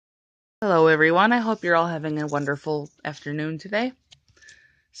Hello everyone, I hope you're all having a wonderful afternoon today.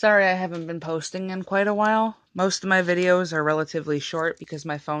 Sorry I haven't been posting in quite a while. Most of my videos are relatively short because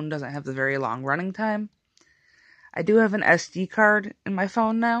my phone doesn't have the very long running time. I do have an SD card in my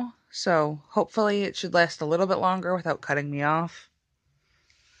phone now, so hopefully it should last a little bit longer without cutting me off.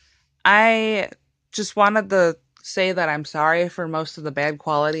 I just wanted to say that I'm sorry for most of the bad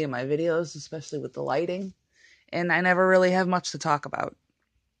quality in my videos, especially with the lighting, and I never really have much to talk about.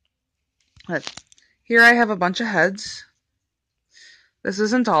 But here I have a bunch of heads. This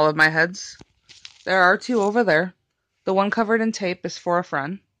isn't all of my heads. There are two over there. The one covered in tape is for a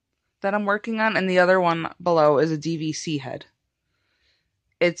friend that I'm working on, and the other one below is a DVC head.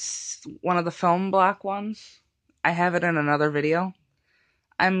 It's one of the film block ones. I have it in another video.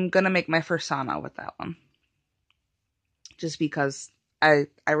 I'm gonna make my Fursana with that one. Just because I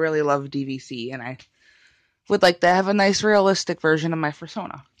really love DVC, and I would like to have a nice realistic version of my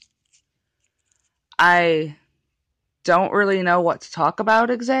Fursona. I don't really know what to talk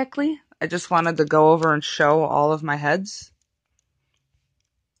about exactly. I just wanted to go over and show all of my heads.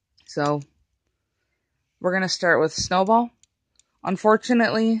 So, we're going to start with Snowball.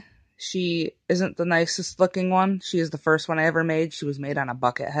 Unfortunately, she isn't the nicest looking one. She is the first one I ever made. She was made on a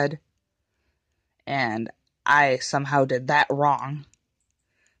bucket head. And I somehow did that wrong.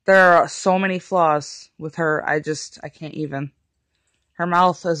 There are so many flaws with her, I can't even. Her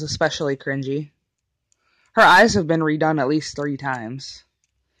mouth is especially cringy. Her eyes have been redone at least 3 times.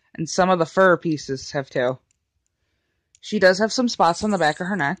 And some of the fur pieces have too. She does have some spots on the back of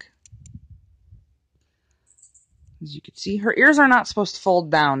her neck. As you can see, her ears are not supposed to fold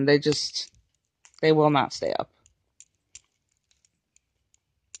down. They will not stay up.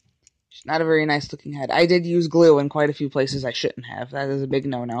 She's not a very nice looking head. I did use glue in quite a few places I shouldn't have. That is a big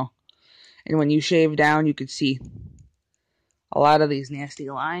no-no. And when you shave down, you could see a lot of these nasty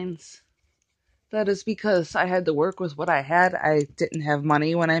lines. That is because I had to work with what I had. I didn't have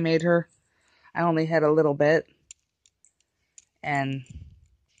money when I made her. I only had a little bit. And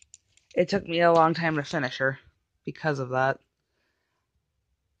it took me a long time to finish her because of that.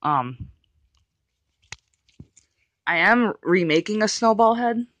 I am remaking a Snowball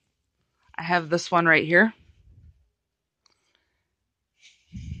head. I have this one right here.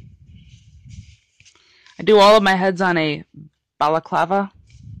 I do all of my heads on a balaclava,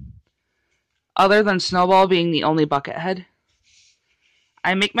 other than Snowball being the only bucket head.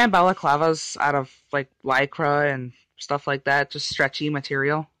 I make my balaclavas out of like lycra and stuff like that, just stretchy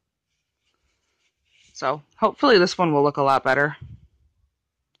material. So hopefully this one will look a lot better.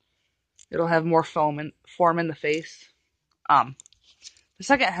 It'll have more form in the face. The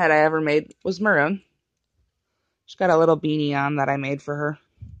second head I ever made was maroon. She's got a little beanie on that I made for her.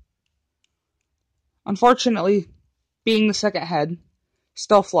 Unfortunately, being the second head,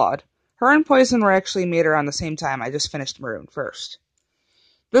 still flawed. Her and Poison were actually made around the same time. I just finished maroon first.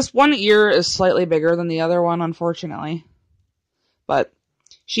 This one ear is slightly bigger than the other one, unfortunately. But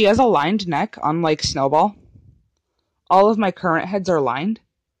she has a lined neck, unlike Snowball. All of my current heads are lined.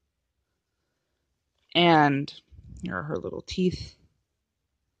 And here are her little teeth.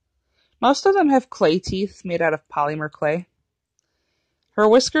 Most of them have clay teeth made out of polymer clay. Her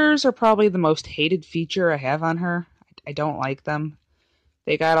whiskers are probably the most hated feature I have on her. I don't like them.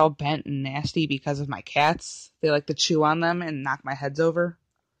 They got all bent and nasty because of my cats. They like to chew on them and knock my heads over.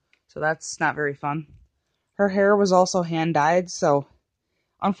 So that's not very fun. Her hair was also hand-dyed, so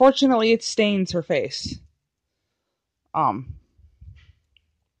unfortunately it stains her face. Her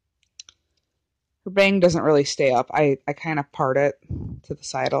bang doesn't really stay up. I kind of part it to the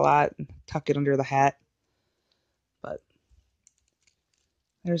side a lot and tuck it under the hat. But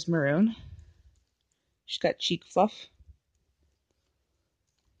there's Maroon. She's got cheek fluff.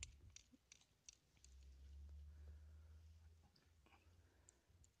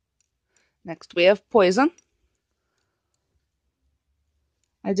 Next we have Poison.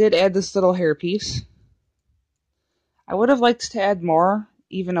 I did add this little hairpiece. I would have liked to add more,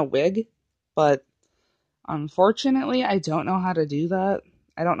 even a wig, but unfortunately I don't know how to do that.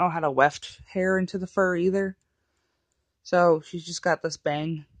 I don't know how to weft hair into the fur either. So she's just got this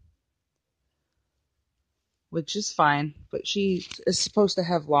bang, which is fine, but she is supposed to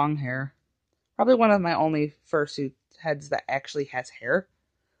have long hair. Probably one of my only fursuit heads that actually has hair.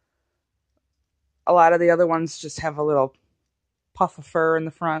 A lot of the other ones just have a little puff of fur in the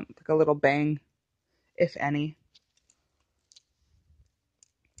front, like a little bang, if any.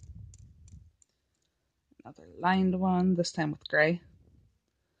 Another lined one, this time with gray.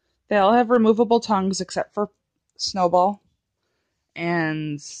 They all have removable tongues except for Snowball.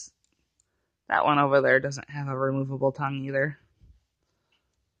 And that one over there doesn't have a removable tongue either.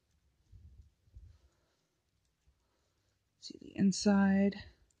 See the inside.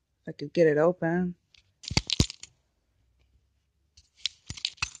 If I could get it open.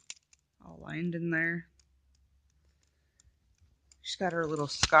 All lined in there. She's got her little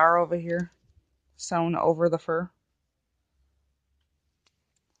scar over here, sewn over the fur.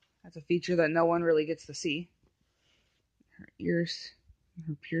 That's a feature that no one really gets to see. Her ears,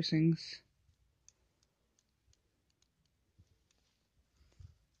 her piercings.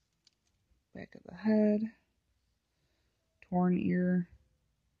 Back of the head. Torn ear.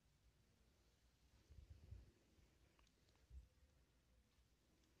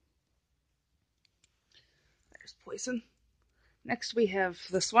 There's Poison. Next we have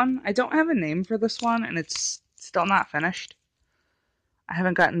this one. I don't have a name for this one, and it's still not finished. I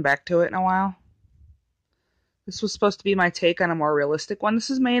haven't gotten back to it in a while. This was supposed to be my take on a more realistic one. This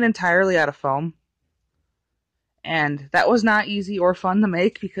is made entirely out of foam. And that was not easy or fun to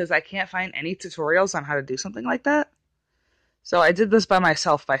make because I can't find any tutorials on how to do something like that. So I did this by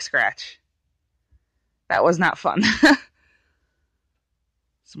myself by scratch. That was not fun.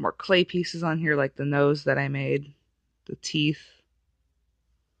 Some more clay pieces on here like the nose that I made. The teeth.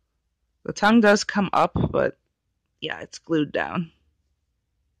 The tongue does come up, but yeah, it's glued down.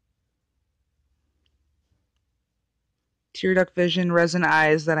 Tear duct vision resin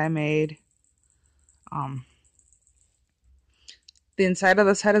eyes that I made. The inside of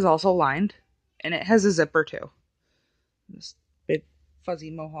this head is also lined, and it has a zipper too. This big fuzzy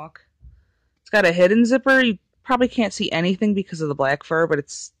mohawk. It's got a hidden zipper. You probably can't see anything because of the black fur, but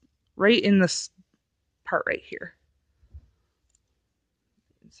it's right in this part right here.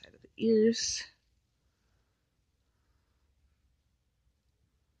 Inside of the ears.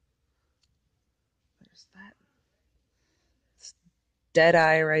 There's that. It's dead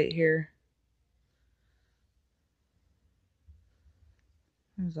eye right here.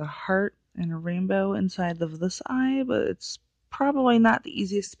 There's a heart and a rainbow inside of this eye, but it's probably not the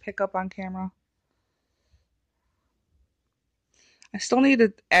easiest to pick up on camera. I still need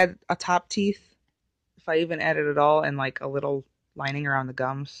to add a top teeth, if I even add it at all, and like a little lining around the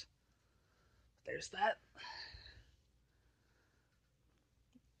gums. There's that.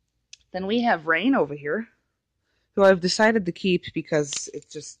 Then we have Rain over here, who I've decided to keep because it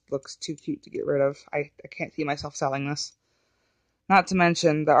just looks too cute to get rid of. I can't see myself selling this. Not to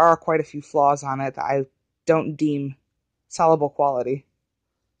mention, there are quite a few flaws on it that I don't deem sellable quality.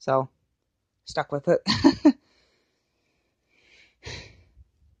 So, stuck with it.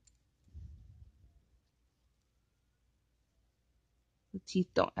 The teeth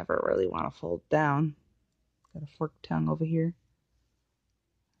don't ever really want to fold down. Got a forked tongue over here.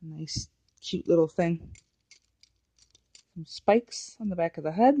 Nice, cute little thing. Some spikes on the back of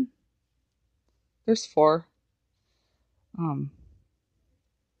the head. There's 4. Yeah.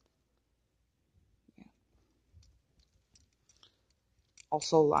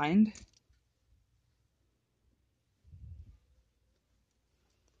 Also lined.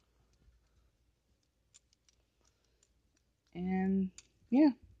 And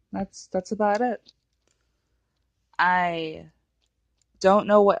yeah, that's about it. I don't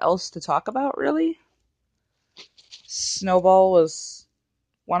know what else to talk about, really. Snowball was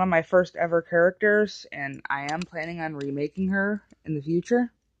one of my first ever characters, and I am planning on remaking her in the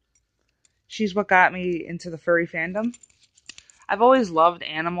future. She's what got me into the furry fandom. I've always loved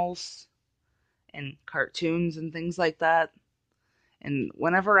animals and cartoons and things like that. And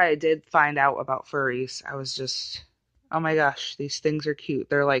whenever I did find out about furries, I was just, oh my gosh, these things are cute.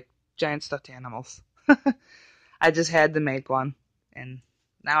 They're like giant stuffed animals. I just had to make one, and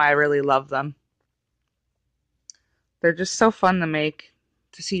now I really love them. They're just so fun to make,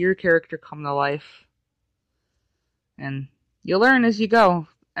 to see your character come to life. And you learn as you go.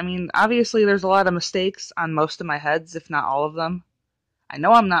 I mean, obviously there's a lot of mistakes on most of my heads, if not all of them. I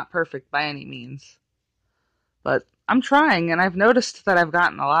know I'm not perfect by any means. But I'm trying, and I've noticed that I've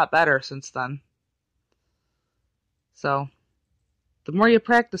gotten a lot better since then. So, the more you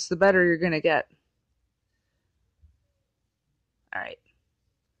practice, the better you're going to get. Alright.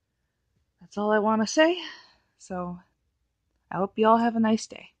 That's all I want to say. So, I hope you all have a nice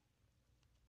day.